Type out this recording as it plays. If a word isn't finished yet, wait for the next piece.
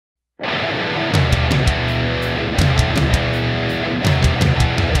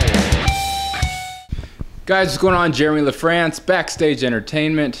Guys, what's going on? Jeremy Lafrentz, Backstage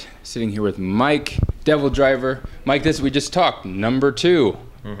Entertainment, sitting here with Mike, DevilDriver. Mike, we just talked, number 2.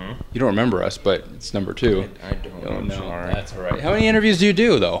 Mm-hmm. You don't remember us, but it's number 2. I don't know. No, that's all right. How many interviews do you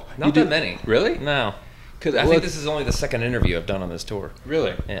do, though? Not that many. Really? No. Because I think this is only the second interview I've done on this tour.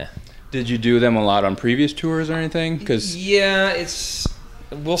 Really? Yeah. Did you do them a lot on previous tours or anything? Yeah,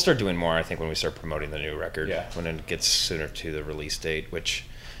 we'll start doing more, I think, when we start promoting the new record. Yeah. When it gets sooner to the release date, which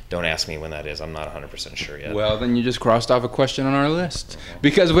don't ask me when that is. I'm not 100% sure yet. Well, then you just crossed off a question on our list.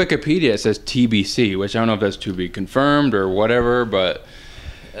 Because Wikipedia says TBC, which I don't know if that's to be confirmed or whatever, but...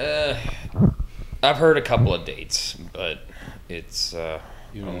 I've heard a couple of dates, but it's...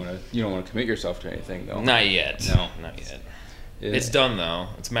 You don't want to commit yourself to anything, though. Not yet. No. Not yet. It's done, though.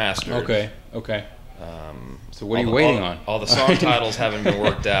 It's mastered. Okay. So what are you waiting on? All the song titles haven't been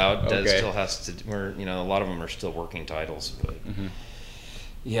worked out. Des Okay. still has to... a lot of them are still working titles, but...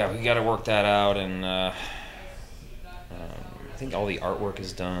 Yeah, we got to work that out, and I think all the artwork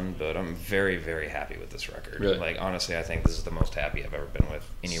is done, but I'm very, very happy with this record. Really? Like, honestly, I think this is the most happy I've ever been with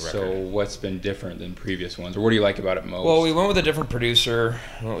any record. So what's been different than previous ones, or what do you like about it most? Well, we went with a different producer.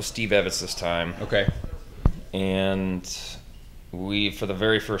 We went with Steve Evitz this time. Okay. And for the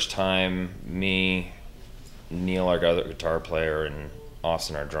very first time, me, Neil, our other guitar player, and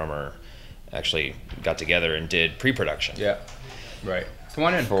Austin, our drummer, actually got together and did pre-production. Yeah. Right. Come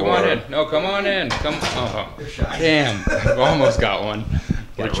on in. Come on in. No, come on in. Come. Oh, damn! Almost got one.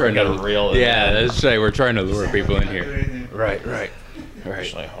 We're trying to reel it in. Yeah, let's say we're trying to lure people in here. Right.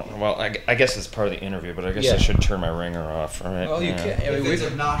 Actually, well, I guess it's part of the interview, but I guess Yeah. I should turn my ringer off, right? Well, you can. If it's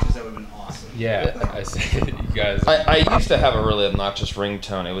obnoxious, that would have been awesome. Yeah, I see. You guys. I used to have a really obnoxious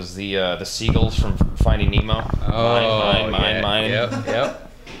ringtone. It was the seagulls from Finding Nemo. Mine. Yep.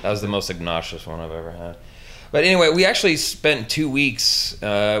 That was the most obnoxious one I've ever had. But anyway, we actually spent 2 weeks.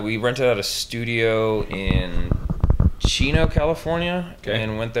 We rented out a studio in Chino, California,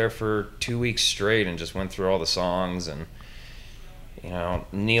 and went there for 2 weeks straight and just went through all the songs. And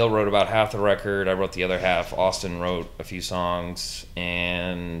Neil wrote about half the record. I wrote the other half. Austin wrote a few songs,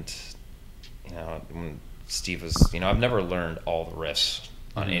 and when Steve was, I've never learned all the riffs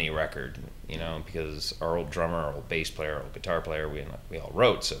on any record, because our old drummer, our old bass player, our old guitar player, we all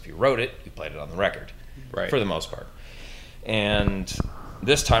wrote. So if you wrote it, you played it on the record. Right. For the most part. And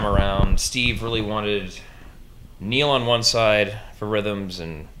this time around, Steve really wanted Neil on one side for rhythms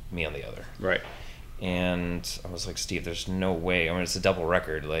and me on the other. Right. And I was like, Steve, there's no way. I mean, it's a double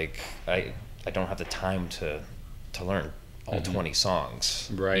record. Like, I don't have the time to learn all 20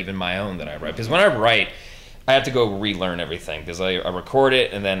 songs. Right. Even my own that I write. Because when I write, I have to go relearn everything. Because I record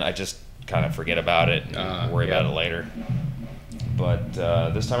it, and then I just kind of forget about it and worry about it later. But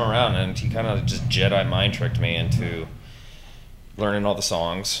this time around, and he kind of just Jedi mind tricked me into learning all the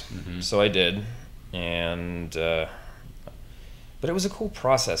songs. So I did, and but it was a cool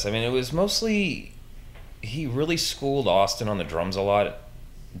process. I mean, it was mostly he really schooled Austin on the drums a lot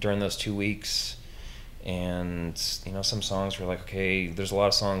during those 2 weeks, and some songs were like, okay, there's a lot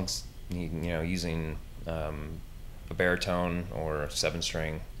of songs using a baritone or a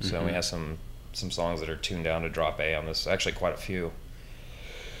 7-string, so we have some songs that are tuned down to drop A on this, actually quite a few.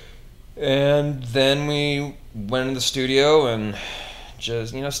 And then we went in the studio and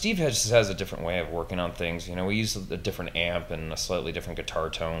just, Steve has a different way of working on things. We use a different amp and a slightly different guitar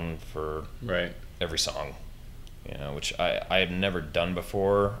tone for every song, which I had never done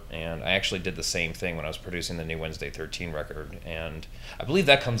before. And I actually did the same thing when I was producing the new Wednesday 13 record. And I believe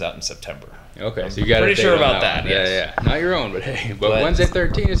that comes out in September. Okay, so you got pretty sure about that. Yes. Yeah. Not your own, but hey, but Wednesday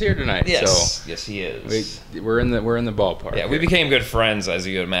 13 is here tonight. Yes, so yes, he is. We're in the ballpark. Yeah, we became good friends, as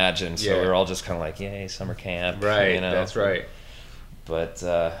you would imagine. So we were all just kind of like, yay, summer camp. Right. That's right. But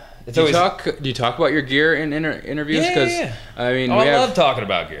it's do always. Do you talk about your gear in interviews? Yeah. I mean, I love talking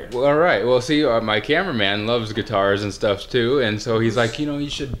about gear. Well, all right. Well, see, my cameraman loves guitars and stuff too, and so he's like, you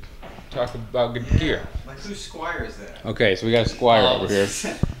should talk about good gear. Like, whose Squire is that? Okay, so we got a Squire over here.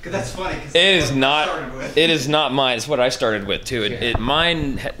 Because that's funny. It is not mine. It's what I started with too.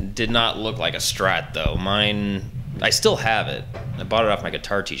 Mine did not look like a Strat though. Mine, I still have it. I bought it off my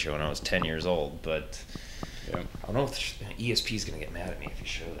guitar teacher when I was 10 years old, but I don't know if ESP is gonna get mad at me if you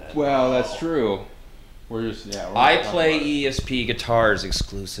show that. Well, that's true. I play ESP guitars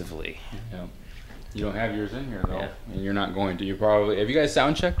exclusively. Yeah. You don't have yours in here though, and you're not going to. You probably have you guys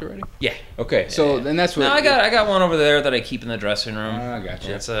sound checked already? Yeah. Okay, so then that's what. No, I got one over there that I keep in the dressing room. I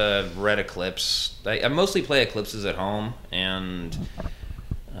gotcha. It's a red Eclipse. I mostly play Eclipses at home and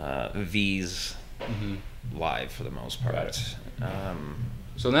V's live for the most part.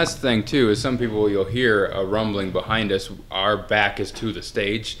 So that's the thing too, is some people, you'll hear a rumbling behind us. Our back is to the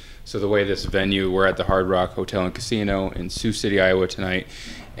stage. So the way this venue, we're at the Hard Rock Hotel and Casino in Sioux City, Iowa tonight.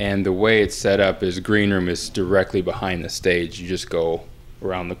 And the way it's set up is green room is directly behind the stage. You just go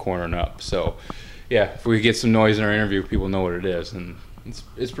around the corner and up. So yeah, if we get some noise in our interview, people know what it is. And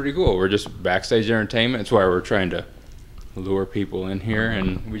it's pretty cool. We're just backstage entertainment. That's why we're trying to lure people in here,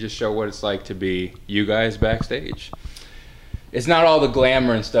 and we just show what it's like to be you guys backstage. It's not all the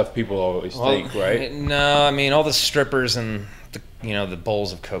glamour and stuff people always think, right? No, I mean all the strippers and the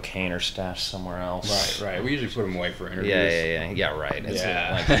bowls of cocaine are stashed somewhere else. Right. We usually put them away for interviews. Yeah. Right.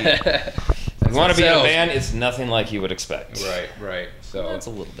 If you want to be in a band, it's nothing like you would expect. Right. So it's a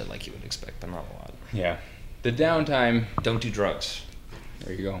little bit like you would expect, but not a lot. Yeah. The downtime. Don't do drugs.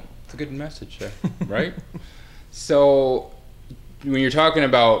 There you go. It's a good message there, right? So when you're talking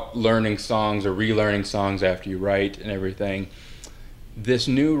about learning songs or relearning songs after you write and everything, this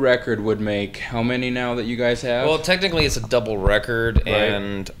new record would make how many now that you guys have? Well, technically it's a double record, right.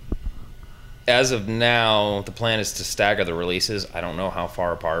 And as of now, the plan is to stagger the releases. I don't know how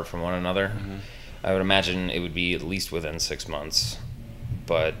far apart from one another. Mm-hmm. I would imagine it would be at least within 6 months.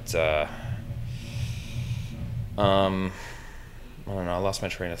 But, I don't know, I lost my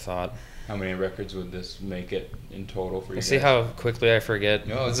train of thought. How many records would this make it in total for you? See how quickly I forget?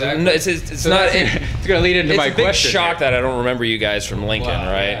 No, exactly. It's so not. It's going to lead into my question. It's a big shock that I don't remember you guys from Lincoln,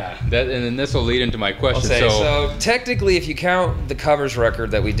 right? Yeah. And then this will lead into my question. So technically, if you count the covers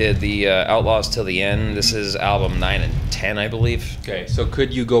record that we did, the Outlaws Till the End, this is album 9 and 10, I believe. Okay, so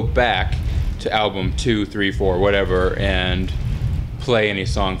could you go back to album 2, 3, 4, whatever, and play any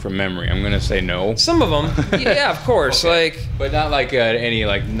song from memory? I'm gonna say no. Some of them, yeah, of course. Okay. Like, but not like any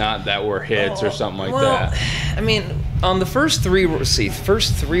not that were hits or something like that. I mean, on the first three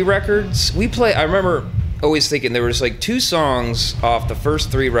records we play. I remember always thinking there was like 2 songs off the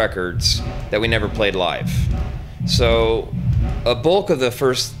first 3 records that we never played live. So a bulk of the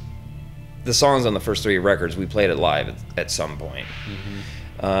songs on the first 3 records we played it live at some point. Mm-hmm.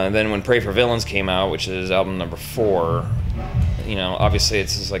 And then when Pray for Villains came out, which is album number 4. Obviously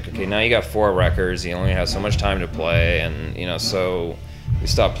it's just like, okay, now you got 4 records, you only have so much time to play, and so we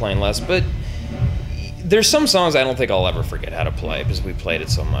stopped playing less. But there's some songs I don't think I'll ever forget how to play because we played it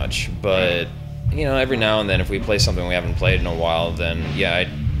so much. But every now and then if we play something we haven't played in a while, then yeah, I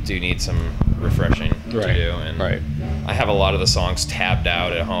do need some refreshing to do. And I have a lot of the songs tabbed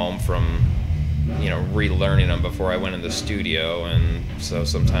out at home from relearning them before I went in the studio, and so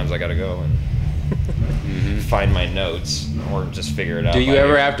sometimes I gotta go and find my notes or just figure it out. Do you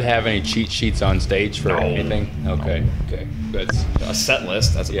ever have to have any cheat sheets on stage for anything? Okay, good. A set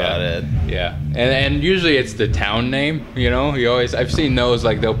list, that's about it. Yeah, and usually it's the town name. I've seen those,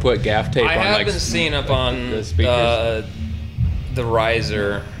 like they'll put gaff tape on. I have been seeing up on the speakers. The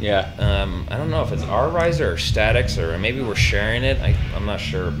riser. Yeah. I don't know if it's our riser or Static's, or maybe we're sharing it. I'm not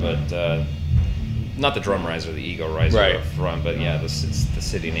sure, but not the drum riser, the ego riser up front, but yeah, the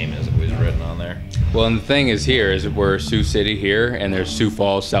city name is always written on there. Well, and the thing is we're Sioux City here, and there's Sioux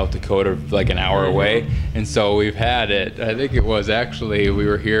Falls, South Dakota, like an hour away, and so we've had it. I think it was actually, we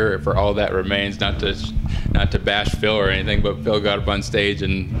were here for All That Remains, not to bash Phil or anything, but Phil got up on stage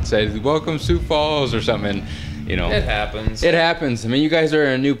and said, "Welcome Sioux Falls" or something. It happens. It happens. I mean, you guys are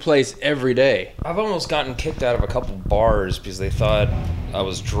in a new place every day. I've almost gotten kicked out of a couple bars because they thought I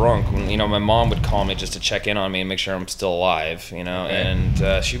was drunk. My mom would call me just to check in on me and make sure I'm still alive,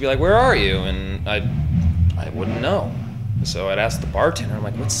 and she'd be like, "Where are you?" And I wouldn't know. So I'd ask the bartender, I'm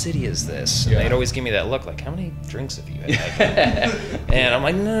like, "What city is this?" And they'd always give me that look, like, "How many drinks have you had?" And I'm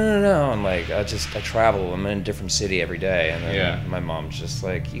like, no. I'm like, I travel. I'm in a different city every day. And then my mom's just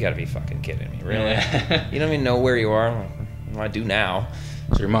like, "You gotta be fucking kidding me, really? You don't even know where you are?" I'm like, "Well, I do now."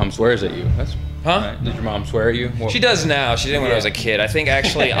 So your mom swears at you? Right. Did your mom swear at you? She does now. She didn't when I was a kid. I think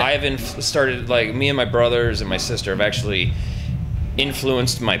actually I've started, like, me and my brothers and my sister have actually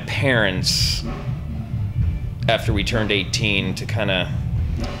influenced my parents after we turned 18 to kind of,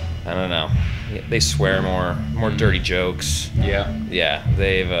 I don't know, they swear more dirty jokes. Yeah,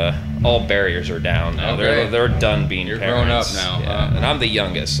 they've all barriers are down now. Okay. They're done being You're parents. grown up now. Yeah. And I'm the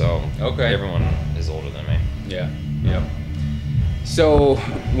youngest, so everyone is older than me. Yeah. So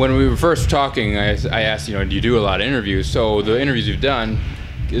when we were first talking, I asked, do you do a lot of interviews? So the interviews you've done,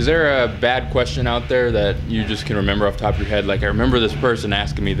 is there a bad question out there that you just can remember off the top of your head? Like, I remember this person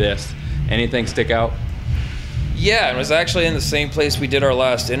asking me this. Anything stick out? Yeah, it was actually in the same place we did our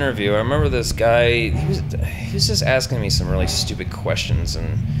last interview. I remember this guy, he was just asking me some really stupid questions,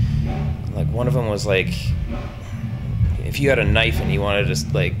 and like one of them was like, if you had a knife and you wanted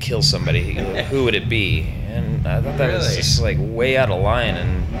to like kill somebody, who would it be? And I thought that was Really? just like way out of line,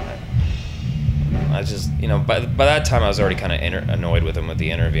 and I just, by that time I was already kind of annoyed with him with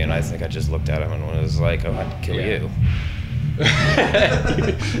the interview, and I think I just looked at him and was like, oh, I'd kill you.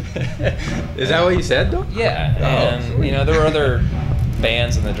 Is that what you said though? Yeah, and sweet. there were other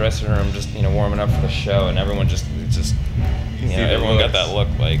bands in the dressing room just warming up for the show, and everyone just everyone got that look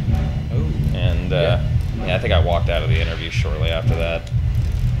like. Oh. And I think I walked out of the interview shortly after that.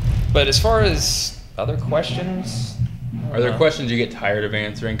 But as far as other questions, Are there questions you get tired of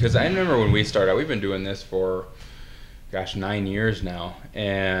answering? Because I remember when we started out, we've been doing this for, 9 years now.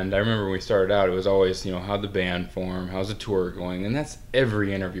 And I remember when we started out, it was always, how'd the band form? How's the tour going? And that's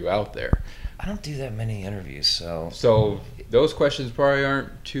every interview out there. I don't do that many interviews, so those questions probably aren't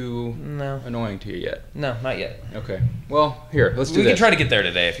too no, annoying to you yet. no, not yet. Okay. Well, here, let's do We this. can try to get there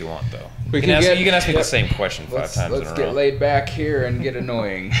today if you want, though. We You can can ask me the same question 5 times in a row. Let's get laid back here and get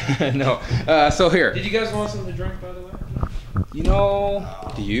annoying. No. So here. Did you guys want something to drink, by the way?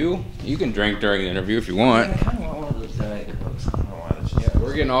 Do you? You can drink during the interview if you want. I kind of want one of those Diet Cokes. I don't know why. That's just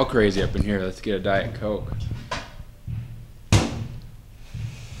We're getting all crazy up in here. Let's get a Diet Coke.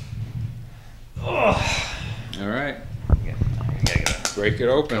 All right. You gotta get a Break it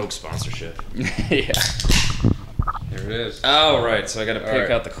open. Coke sponsorship. Yeah. There it is. Oh, right. So I got to pick All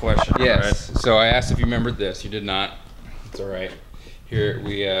right. out the question. Yes. Right? So I asked if you remembered this. You did not. It's all right. Here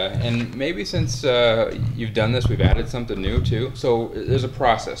we and maybe since you've done this, we've added something new too. So there's a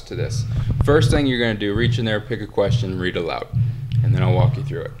process to this. First thing you're going to do, reach in there, pick a question, read aloud, and then I'll walk you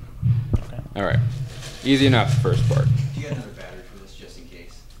through it. Okay. All right. Easy enough. First part. Do you got another battery for this just in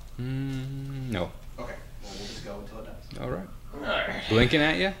case? No. Okay. Well, we'll just go until it does. All right. All right. Blinking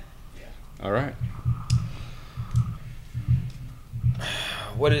at you? Yeah. All right.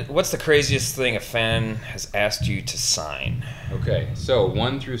 What's the craziest thing a fan has asked you to sign? Okay. So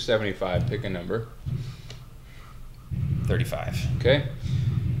 1 through 75. Pick a number. 35. Okay.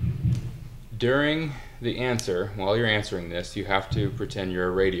 During the answer, while you're answering this, you have to pretend you're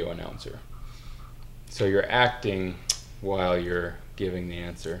a radio announcer. So you're acting while you're giving the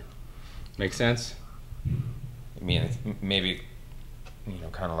answer. Make sense? I mean, maybe,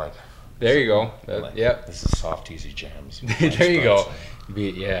 kind of like. There you go. Like, Yep. This is Soft Easy Jams. There you go.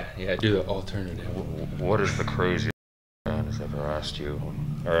 Yeah. Do the alternative. What is the craziest fan has ever asked you,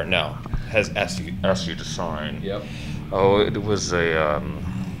 or no, has asked you to sign? Yep. Oh, it was a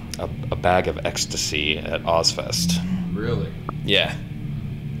bag of ecstasy at Ozfest. Really? Yeah.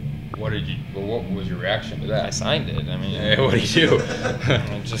 What was your reaction to that? I signed it. I mean, Hey, what did you do?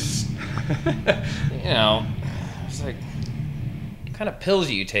 I just, it's like, what kind of pills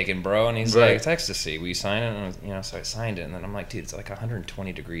are you taking, bro? And he's Right. like, it's ecstasy. Will you sign it? And, so I signed it. And then I'm like, dude, it's like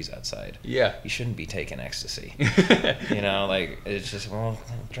 120 degrees outside. Yeah. You shouldn't be taking ecstasy. It's just,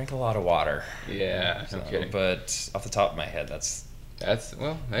 drink a lot of water. Yeah. So, Okay. But off the top of my head, that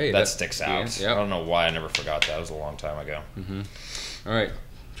sticks out. Yep. I don't know why I never forgot that. It was a long time ago. Mm-hmm. All right.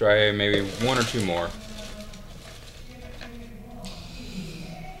 Try maybe 1 or 2 more.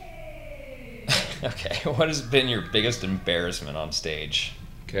 Okay, what has been your biggest embarrassment on stage?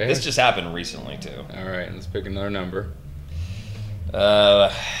 Okay. This just happened recently, too. All right. Let's pick another number.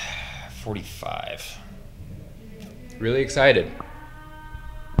 45. Really excited.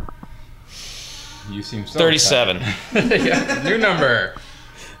 You seem so 37. excited. Yeah, new number.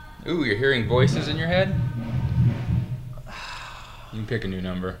 Ooh, you're hearing voices in your head? You can pick a new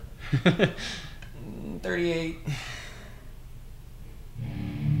number. 38.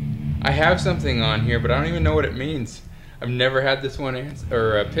 I have something on here, but I don't even know what it means. I've never had this one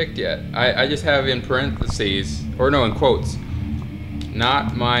picked yet. I just have in parentheses, in quotes,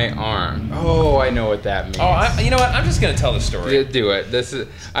 not my arm. Oh, I know what that means. Oh, you know what? I'm just going to tell the story. Yeah, do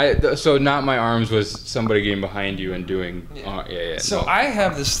it. So not my arms was somebody getting behind you and doing. So I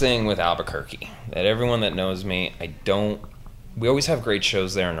have this thing with Albuquerque that everyone that knows me, we always have great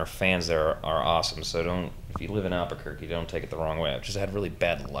shows there, and our fans there are awesome. So if you live in Albuquerque, don't take it the wrong way. I've just had really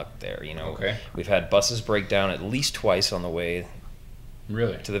bad luck there. Okay. We've had buses break down at least twice on the way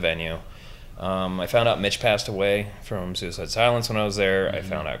Really? to the venue. I found out Mitch passed away from Suicide Silence when I was there. Mm-hmm. I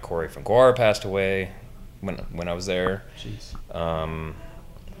found out Corey from Guar passed away when I was there. Jeez.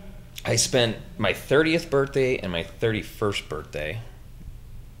 I spent my 30th birthday and my 31st birthday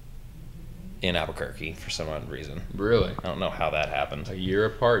in Albuquerque for some odd reason. Really? I don't know how that happened. A year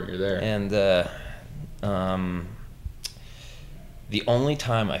apart, you're there. And the only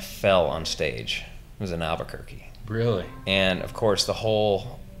time I fell on stage was in Albuquerque. Really? And, of course, the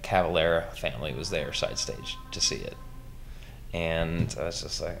whole Cavalera family was there side stage to see it. And I was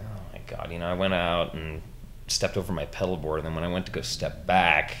just like, oh, my God. I went out and stepped over my pedal board, and then when I went to go step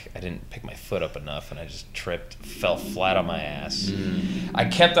back, I didn't pick my foot up enough, and I just tripped, fell flat on my ass. I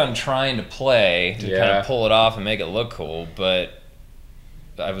kept on trying to play to kind of pull it off and make it look cool, but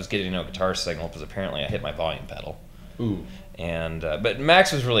I was getting no guitar signal because apparently I hit my volume pedal. Ooh. And but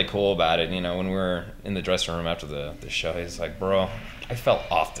Max was really cool about it. You know, when we were in the dressing room after the show, he's like, "Bro, I fell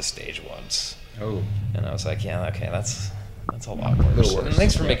off the stage once." Oh. And I was like, "Yeah, okay, that's a lot worse." And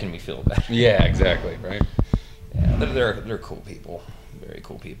thanks for making me feel better. Yeah, exactly. Right. Yeah, they're cool people. Very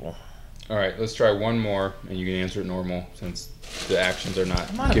cool people. All right, let's try one more, and you can answer it normal since the actions are not.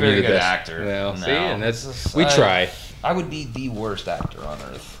 I'm not a giving very you the good best. actor. Well, No. see, and we try. I would be the worst actor on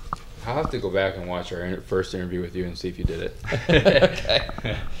earth. I'll have to go back and watch our first interview with you and see if you did it. Okay.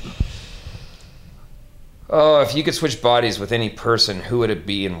 Oh, if you could switch bodies with any person, who would it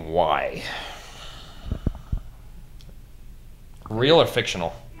be and why? Real or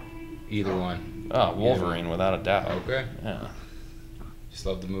fictional? Either one. Oh, Wolverine, without a doubt. Okay. Yeah. Just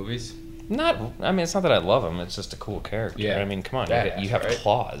love the movies. It's not that I love him. It's just a cool character. Yeah. I mean, come on, Badass, you have right?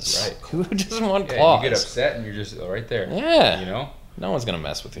 claws. Right. Who doesn't want Yeah, claws? you get upset and you're just right there. Yeah. You know? No one's gonna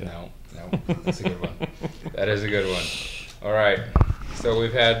mess with you. No, that's a good one. That is a good one. All right, so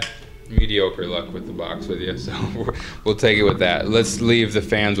we've had mediocre luck with the box with you, so we'll take it with that. Let's leave the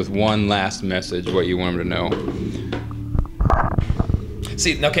fans with one last message, what you want them to know.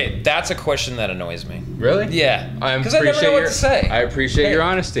 See, okay, that's a question that annoys me. Really? Yeah. I Because I never know what to say. I appreciate your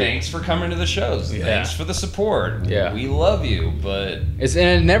honesty. Thanks for coming to the shows. Yeah. Thanks for the support. Yeah. We love you, but... And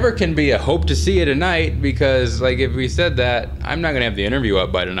it never can be a hope to see you tonight, because like if we said that, I'm not going to have the interview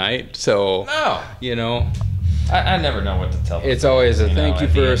up by tonight, so... No. You know... I never know what to tell them. It's always a thank you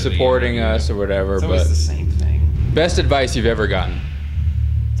for supporting us or whatever, It's always but... the same thing. Best advice you've ever gotten?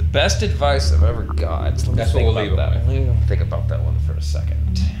 The best advice I've ever got. Let me That's think what we'll about leave it that. Let me think about that one for a second.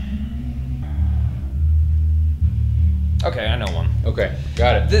 Okay, I know one. Okay,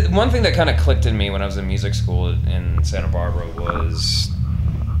 got it. The one thing that kind of clicked in me when I was in music school in Santa Barbara was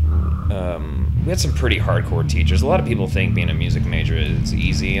we had some pretty hardcore teachers. A lot of people think being a music major is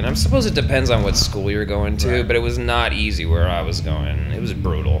easy, and I suppose it depends on what school you're going to, Right. but it was not easy where I was going. It was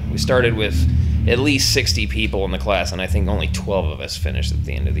brutal. We started with at least 60 people in the class, and I think only 12 of us finished at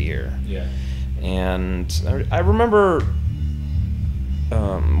the end of the year. Yeah. And I remember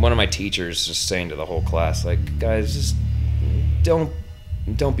one of my teachers just saying to the whole class, like, guys, just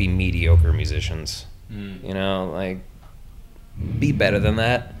don't be mediocre musicians. You know, like, be better than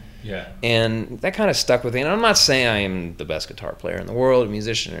that. Yeah. And that kind of stuck with me. And I'm not saying I am the best guitar player in the world, a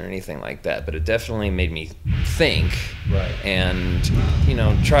musician, or anything like that, but it definitely made me think. Right. And, you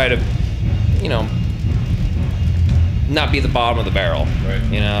know, try to, you know, not be the bottom of the barrel. Right.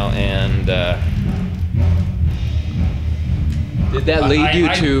 You know, and Did that lead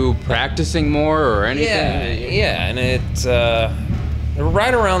you to practicing more or anything? yeah, and it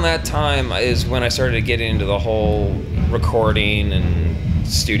right around that time is when I started getting into the whole recording and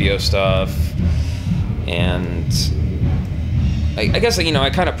studio stuff, and I guess, you know, I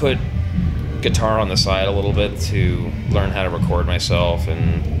kind of put guitar on the side a little bit to learn how to record myself,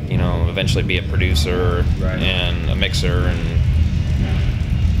 and, you know, eventually be a producer and a mixer, and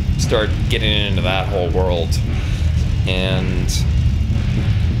start getting into that whole world. And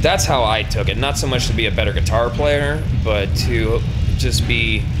that's how I took it. Not so much to be a better guitar player, but to just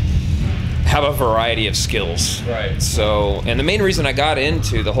have a variety of skills. Right. So, and the main reason I got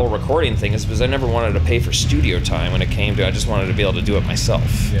into the whole recording thing is because I never wanted to pay for studio time when it came to, I just wanted to be able to do it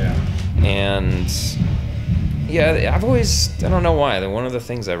myself. Yeah. And yeah, I've always, I don't know why, one of the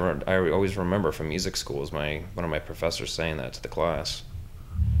things I always remember from music school is one of my professors saying that to the class.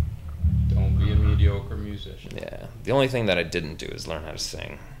 Don't be a mediocre musician. Yeah. The only thing that I didn't do is learn how to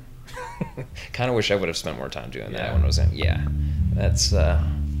sing. Kind of wish I would have spent more time doing that when I was in. Yeah. That's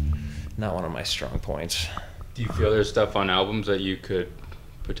not one of my strong points. Do you feel there's stuff on albums that you could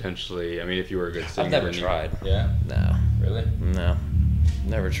potentially, I mean, if you were a good singer? I've never tried. Yeah? No. Really? No.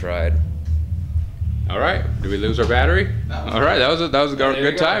 Never tried. All right. Did we lose our battery? All right. That was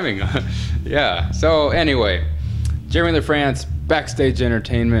good timing. Yeah. So anyway, Jeremy Lafrentz, Backstage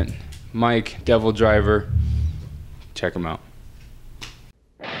Entertainment, Mike, DevilDriver. Check them out.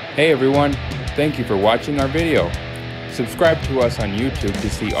 Hey everyone. Thank you for watching our video. Subscribe to us on YouTube to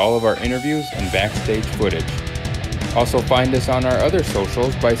see all of our interviews and backstage footage. Also find us on our other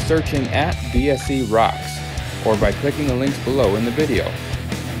socials by searching at BSE Rocks or by clicking the links below in the video.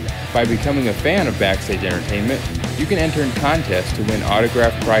 By becoming a fan of Backstage Entertainment, you can enter in contests to win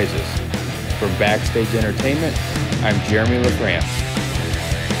autographed prizes. From Backstage Entertainment, I'm Jeremy Lafrentz.